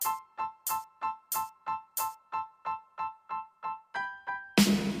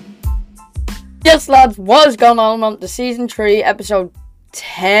Yes, lads, what is going on the season 3, episode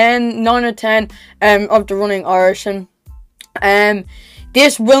 9 or 10 of The Running Irishman.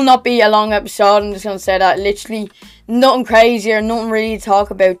 This will not be a long episode. I'm just going to say that. Literally nothing crazy or nothing really to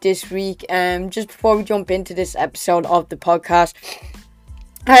talk about this week. Just before we jump into this episode of the podcast.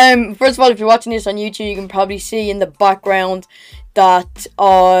 First of all, if you're watching this on YouTube, you can probably see in the background that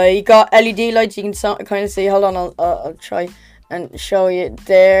I got LED lights. You can kind of see. Hold on, I'll try and show you.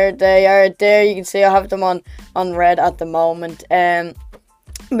 There they are. There you can see I have them on red at the moment. But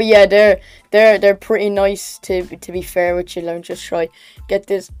yeah, they're pretty nice to be fair with you. Let me just try get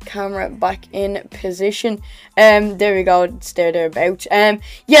this camera back in position. There we go. It's thereabouts.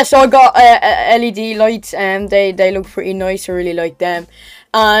 Yeah, so I got LED lights. They look pretty nice. I really like them.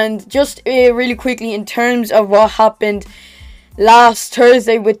 And just really quickly, in terms of what happened last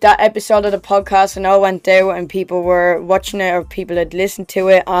Thursday with that episode of the podcast, and I went out and people were watching it or people had listened to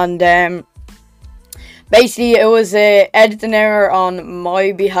it, and basically it was a editing error on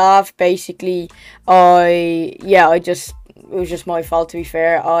my behalf. Basically, it was just my fault, to be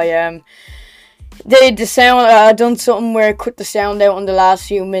fair. The sound, I done something where I cut the sound out on the last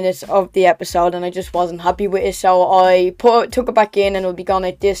few minutes of the episode, and I just wasn't happy with it, so I took it back in, and it'll be going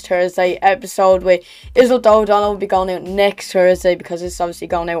out this Thursday. Episode with Israel O'Donnell will be going out next Thursday, because it's obviously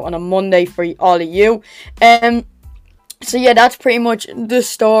going out on a Monday for all of you. So yeah, that's pretty much the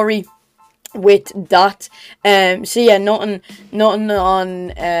story with that. So yeah, nothing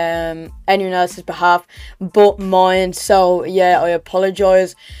on anyone else's behalf but mine. So yeah, I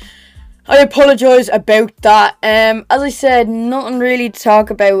apologise about that. As I said, nothing really to talk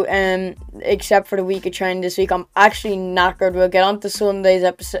about except for the week of training this week. I'm actually knackered. We'll get on to Sunday's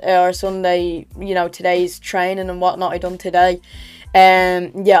episode, or Sunday, today's training and whatnot I done today.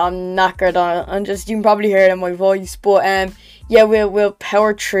 Yeah, I'm knackered. You can probably hear it in my voice, but yeah, we'll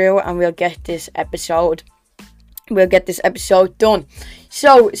power through and we'll get this episode done.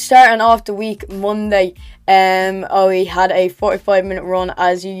 So, starting off the week Monday, I had a 45-minute run,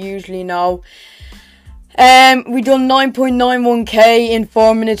 as you usually know. We done 9.91k in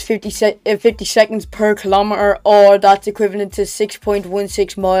 4 minutes 50 seconds per kilometer, or that's equivalent to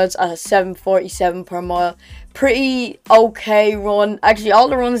 6.16 miles at 7:47 per mile. Pretty okay run. Actually, all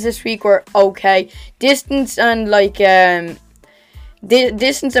the runs this week were okay. Distance and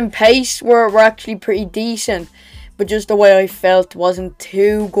distance and pace were actually pretty decent, but just the way I felt wasn't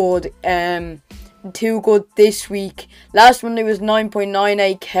too good. This week. Last Monday was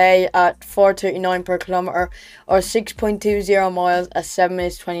 9.98k at 4:39 per kilometer, or 6.20 miles at 7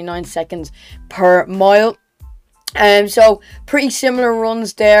 minutes 29 seconds per mile. So pretty similar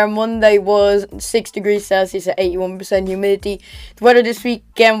runs there. Monday was 6 degrees Celsius at 81% humidity. The weather this week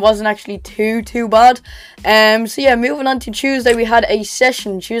again wasn't actually too bad. So yeah, moving on to Tuesday, we had a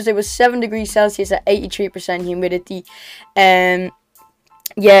session. Tuesday was 7 degrees Celsius at 83% humidity.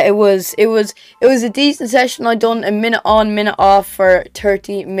 Yeah, it was a decent session. I done a minute on, minute off for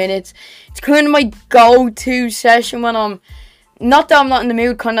 30 minutes. It's kind of my go-to session when I'm not that I'm not in the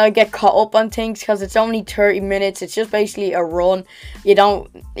mood. Kind of get caught up on things, because it's only 30 minutes. It's just basically a run. You don't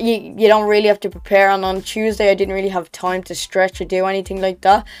really have to prepare. And on Tuesday, I didn't really have time to stretch or do anything like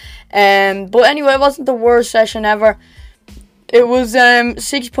that. But anyway, it wasn't the worst session ever. It was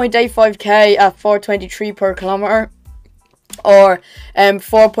 6.85k at 4:23 per kilometer, or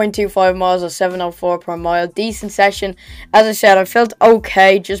 4.25 miles or 7:04 per mile. Decent session. As I said, I felt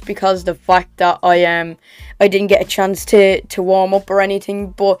okay just because of the fact that I didn't get a chance to warm up or anything.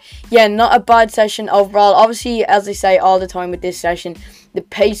 But yeah, not a bad session overall. Obviously, as I say all the time with this session, the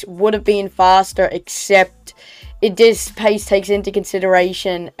pace would have been faster, except this pace takes into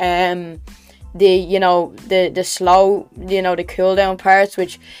consideration the slow, the cool down parts,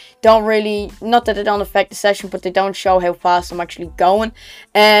 which don't really, not that they don't affect the session, but they don't show how fast I'm actually going.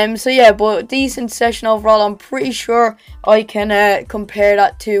 So yeah, but decent session overall. I'm pretty sure I can compare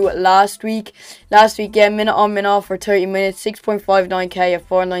that to last week. Yeah, minute on, minute off for 30 minutes, 6.59k at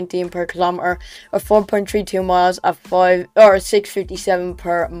 4:19 per kilometer, or 4.32 miles at 6:57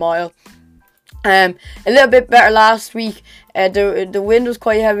 per mile. A little bit better last week. The wind was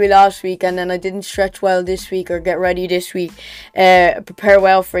quite heavy last week, and then I didn't stretch well this week or get ready this week, prepare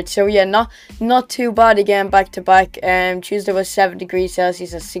well for it. So yeah, not too bad again, back to back. Tuesday was 7 degrees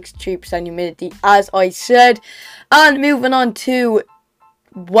Celsius at 63% humidity, as I said. And moving on to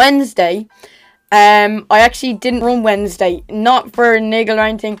Wednesday, I actually didn't run Wednesday, not for a niggle or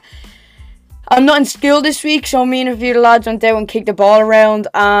anything. I'm not in school this week, so me and a few of the lads went out and kicked the ball around,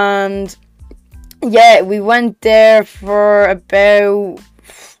 and yeah, we went there for about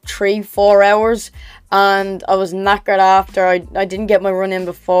 3-4 hours, and I was knackered after. I didn't get my run in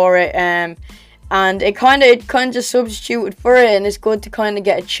before it. and it kind of just substituted for it, and it's good to kind of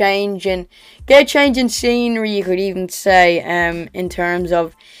get a change in scenery, you could even say, in terms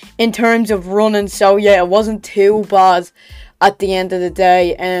of running. So yeah, it wasn't too bad at the end of the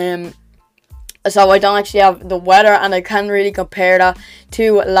day. So I don't actually have the weather, and I can't really compare that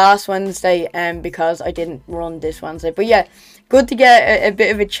to last Wednesday, because I didn't run this Wednesday. But yeah, good to get a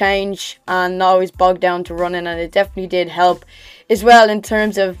bit of a change and not always bogged down to running, and it definitely did help as well in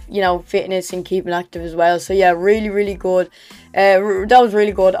terms of, you know, fitness and keeping active as well. So yeah, really good. That was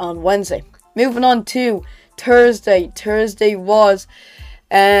really good on Wednesday. Moving on to Thursday. Thursday was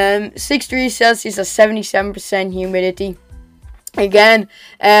 6 degrees Celsius at 77% humidity. Again,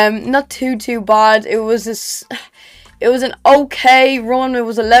 not too bad. It was an okay run. It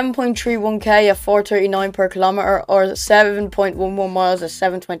was 11.31k at 4:39 per kilometer, or 7.11 miles at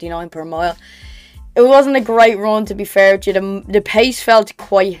 7:29 per mile. It wasn't a great run, to be fair with you. The pace felt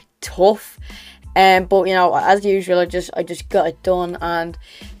quite tough, but you know, as usual, I just got it done, and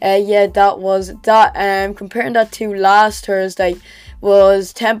yeah, that was that. Comparing that to last Thursday,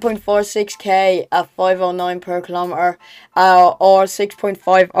 was 10.46k at 5:09 per kilometer, or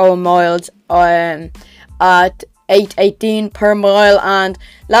 6.50 miles at 8:18 per mile. And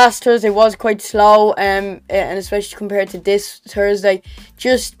last Thursday was quite slow, and especially compared to this Thursday,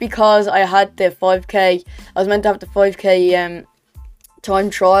 just because I had the 5k. I was meant to have the 5k time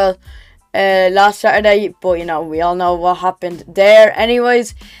trial last Saturday, but you know, we all know what happened there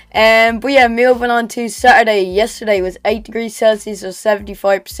anyways. But yeah, moving on to Saturday. Yesterday was 8 degrees Celsius or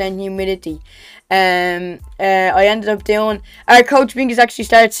 75% humidity. I ended up doing, our coach Bingus actually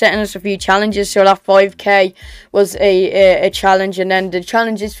started setting us a few challenges, so that 5k was a challenge, and then the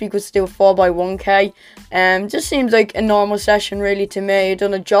challenge this week was still 4x1k. Just seems like a normal session really to me. I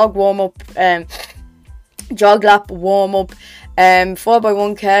done a jog lap warm up,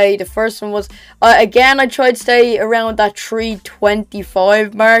 4x1k. The first one was again, I tried to stay around that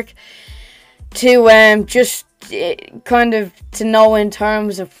 3:25 mark to just kind of to know in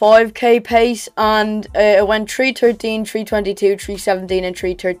terms of 5k pace, and it went 3:13, 3:22, 3:17 and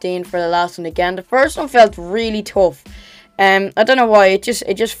 3:13 for the last one. Again, the first one felt really tough. I don't know why, it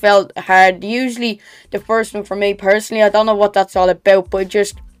just felt hard. Usually the first one for me personally, I don't know what that's all about, but it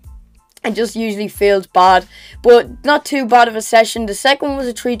just usually feels bad, but not too bad of a session. The second one was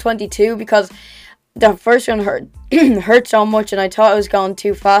a 3:22 because the first one hurt so much, and I thought I was going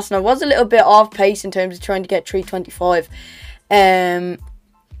too fast, and I was a little bit off pace in terms of trying to get 3:25.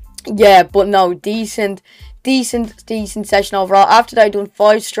 Yeah, but no, decent session overall. After that, I done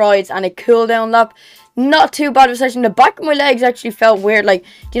 5 strides and a cool down lap. Not too bad of a session. The back of my legs actually felt weird. Like,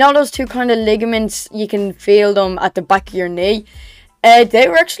 do you know those two kind of ligaments? You can feel them at the back of your knee. They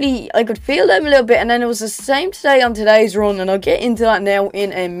were actually, I could feel them a little bit, and then it was the same today on today's run, and I'll get into that now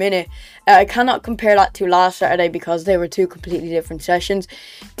in a minute. I cannot compare that to last Saturday because they were two completely different sessions.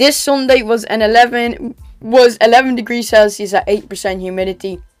 This Sunday was 11 degrees Celsius at 8%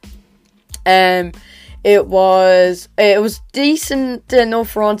 humidity. It was decent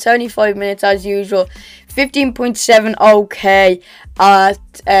enough run, 75 minutes as usual. 15.70k at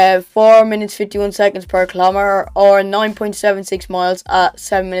 4 minutes 51 seconds per kilometer, or 9.76 miles at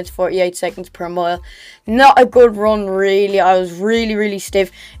 7 minutes 48 seconds per mile. Not a good run really. I was really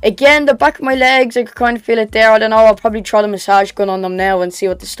stiff. Again, the back of my legs, I could kind of feel it there. I don't know, I'll probably try the massage gun on them now and see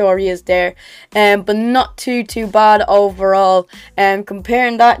what the story is there. But not too bad overall.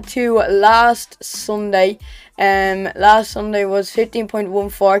 Comparing that to last Sunday. Last Sunday was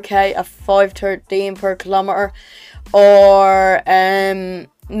 15.14k at 5:13 per kilometer, or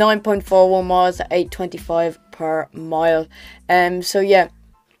 9.41 miles at 8:25 per mile. So yeah,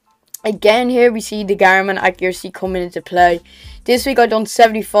 again here we see the Garmin accuracy coming into play. This week I done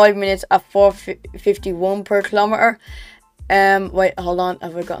 75 minutes at 4:51 per kilometer. Wait, hold on,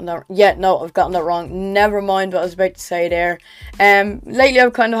 have I gotten that? Yeah, no, I've gotten that wrong. Never mind what I was about to say there. Lately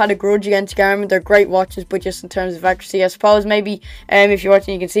I've kind of had a grudge against Garmin. They're great watches, but just in terms of accuracy, I suppose maybe, if you're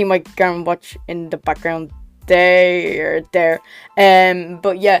watching, you can see my Garmin watch in the background there.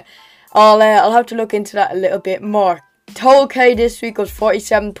 But yeah, I'll have to look into that a little bit more. Total K this week was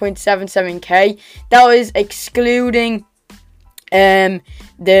 47.77k. That was excluding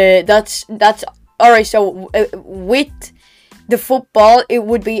that's alright. So with the football, it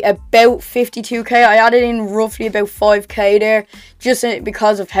would be about 52k. I added in roughly about 5k there, just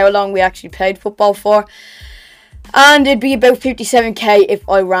because of how long we actually played football for. And it'd be about 57k if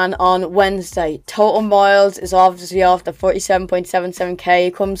I ran on Wednesday. Total miles is obviously off the 47.77k.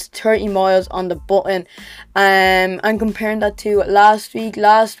 It comes 30 miles on the button. And comparing that to last week.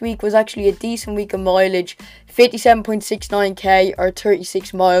 Last week was actually a decent week of mileage. 57.69k or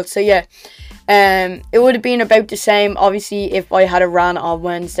 36 miles. So yeah, It would have been about the same, obviously, if I had a run on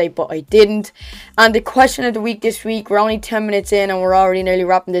Wednesday, but I didn't. And the question of the week this week, we're only 10 minutes in and we're already nearly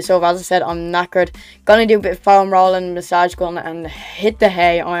wrapping this up. As I said, I'm knackered. Gonna do a bit of foam rolling, massage gun, and hit the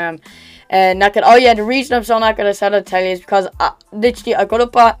hay. I am knackered. Oh yeah, the reason I'm so knackered, I said I'd tell you, is because literally I got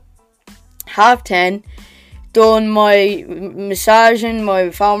up at 10:30, done my massaging, my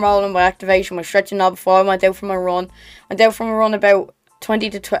foam rolling, my activation, my stretching all before I went out for my run. Went out for my run about 20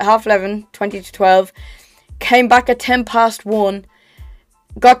 to 12. Came back at 1:10,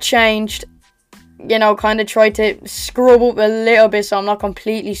 got changed, you know, kind of tried to scrub up a little bit so I'm not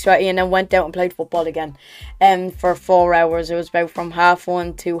completely sweaty, and then went out and played football again for 4 hours. It was about from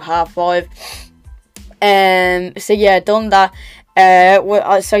 1:30 to 5:30. So yeah, done that.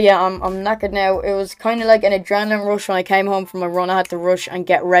 So yeah, I'm knackered now. It was kind of like an adrenaline rush when I came home from a run. I had to rush and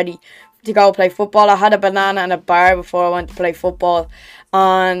get ready to go play football. I had a banana and a bar before I went to play football,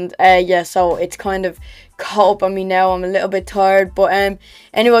 and yeah, so it's kind of caught up on me now. I'm a little bit tired, but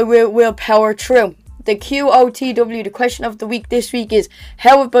anyway, we'll power through. The QOTW, the question of the week this week is,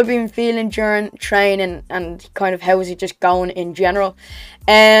 how have I been feeling during training, and kind of how is it just going in general?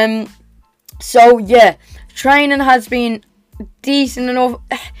 So yeah, training has been decent enough.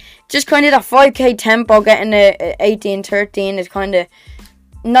 Just kind of that 5k tempo, getting a 18:13 is kind of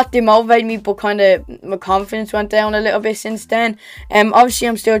not demotivated me, but kind of my confidence went down a little bit since then. Obviously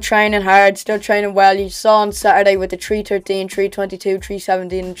I'm still training hard, still training well. You saw on Saturday with the 3:13, 3:22,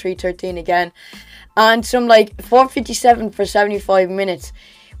 3:17 and 3:13 again, and some like 4:57 for 75 minutes.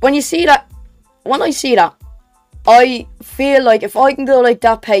 When I see that, I feel like if I can go like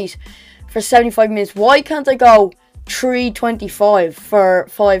that pace for 75 minutes, why can't I go 3:25 for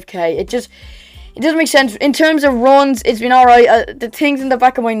 5k? It doesn't make sense. In terms of runs, it's been alright. The things in the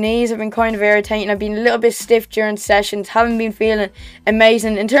back of my knees have been kind of irritating. I've been a little bit stiff during sessions. Haven't been feeling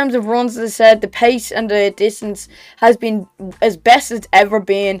amazing. In terms of runs, as I said, the pace and the distance has been as best as it's ever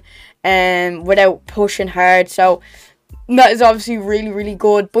been, without pushing hard. So that is obviously really, really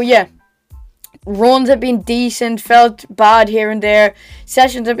good. But yeah, runs have been decent. Felt bad here and there.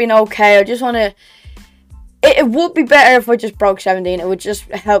 Sessions have been okay. I just want to... It would be better if I just broke 17. It would just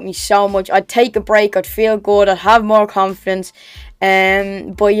help me so much. I'd take a break. I'd feel good. I'd have more confidence.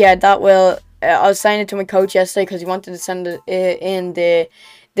 But yeah, that will... I was saying it to my coach yesterday because he wanted to send it in the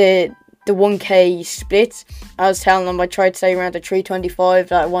 1k splits. I was telling him I tried to say around the 3:25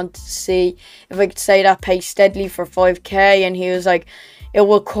 that I wanted to see if I could stay that pace steadily for 5k, and he was like, it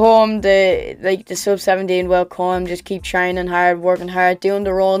will come, the sub 17 will come. Just keep training hard, working hard, doing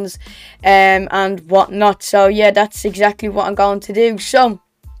the runs, and whatnot. So yeah, that's exactly what I'm going to do. So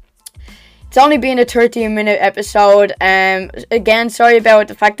it's only been a 13-minute episode. Again, sorry about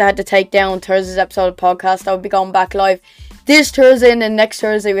the fact I had to take down Thursday's episode of the podcast. I will be going back live this Thursday, and then next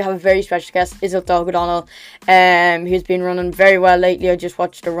Thursday we have a very special guest, Isil O'Donnell, who's been running very well lately. I just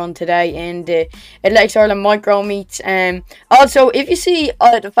watched the run today in the Athletics Ireland micro meets. Also, if you see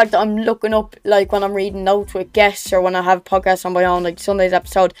the fact that I'm looking up, like when I'm reading notes with guests or when I have podcasts on my own, like Sunday's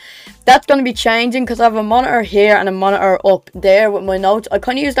episode, that's going to be changing because I have a monitor here and a monitor up there with my notes. I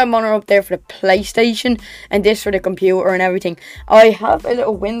kind of use that monitor up there for the PlayStation and this for the computer and everything. I have a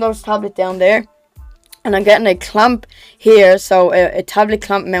little Windows tablet down there, and I'm getting a clamp here, so a tablet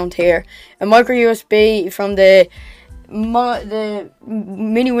clamp mount here, a micro USB from the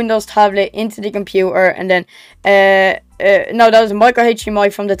mini Windows tablet into the computer, and then no, that was a micro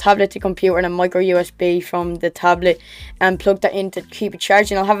HDMI from the tablet to computer, and a micro USB from the tablet, and plug that in to keep it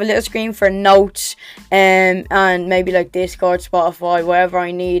charging. I'll have a little screen for notes, and maybe like Discord, Spotify, whatever I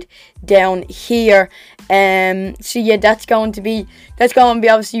need down here. So yeah, that's going to be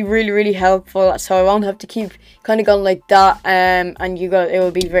obviously really, really helpful. So I won't have to keep kind of going like that. And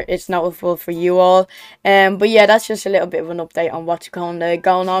it's noticeable for you all. But yeah, that's just a little bit of an update on what's going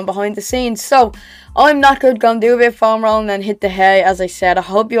on behind the scenes. So I'm not going to do a bit of foam rolling and hit the hay, as I said. I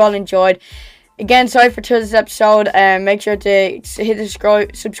hope you all enjoyed. Again, sorry for today's episode. Make sure to hit the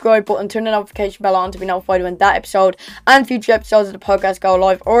subscribe button, turn the notification bell on to be notified when that episode and future episodes of the podcast go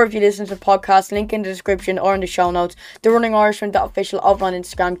live. Or if you listen to the podcast, link in the description or in the show notes. TheRunningIrishman.official over on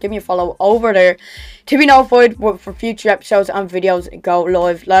Instagram. Give me a follow over there to be notified for future episodes and videos go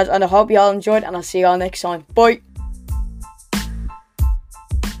live, lads. And I hope you all enjoyed, and I'll see you all next time. Bye.